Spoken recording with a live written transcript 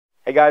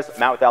Hey guys, I'm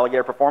Matt with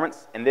Alligator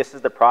Performance, and this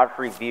is the product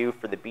review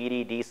for the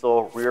BD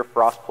Diesel rear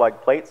frost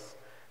plug plates,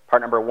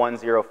 part number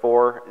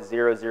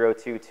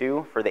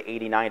 1040022 for the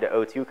 89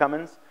 to 02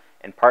 Cummins,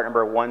 and part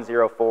number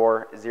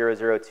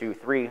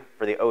 1040023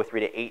 for the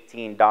 03 to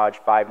 18 Dodge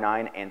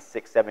 59 and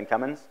 67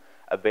 Cummins,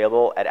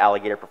 available at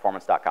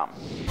alligatorperformance.com.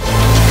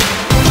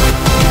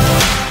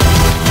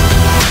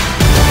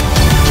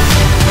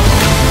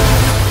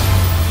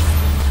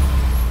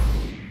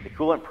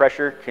 Coolant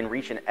pressure can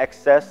reach an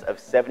excess of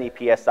 70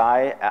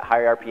 psi at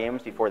high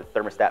RPMs before the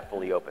thermostat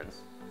fully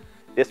opens.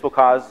 This will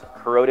cause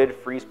corroded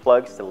freeze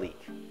plugs to leak.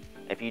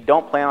 If you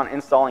don't plan on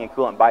installing a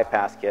coolant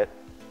bypass kit,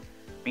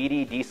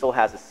 BD Diesel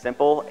has a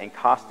simple and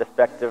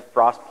cost-effective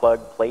frost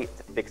plug plate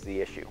to fix the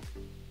issue.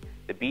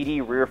 The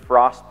BD rear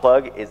frost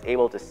plug is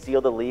able to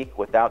seal the leak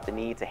without the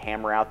need to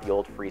hammer out the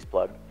old freeze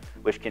plug,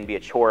 which can be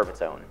a chore of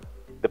its own.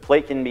 The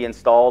plate can be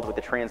installed with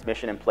the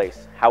transmission in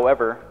place.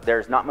 However,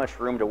 there's not much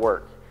room to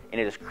work, and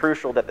it is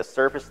crucial that the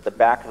surface at the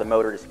back of the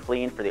motor is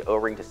clean for the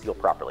O-ring to seal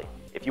properly.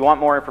 If you want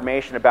more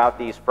information about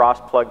these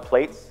frost plug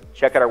plates,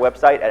 check out our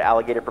website at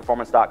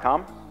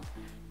alligatorperformance.com.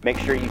 Make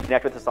sure you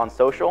connect with us on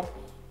social,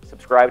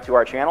 subscribe to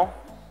our channel,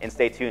 and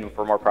stay tuned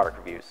for more product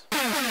reviews.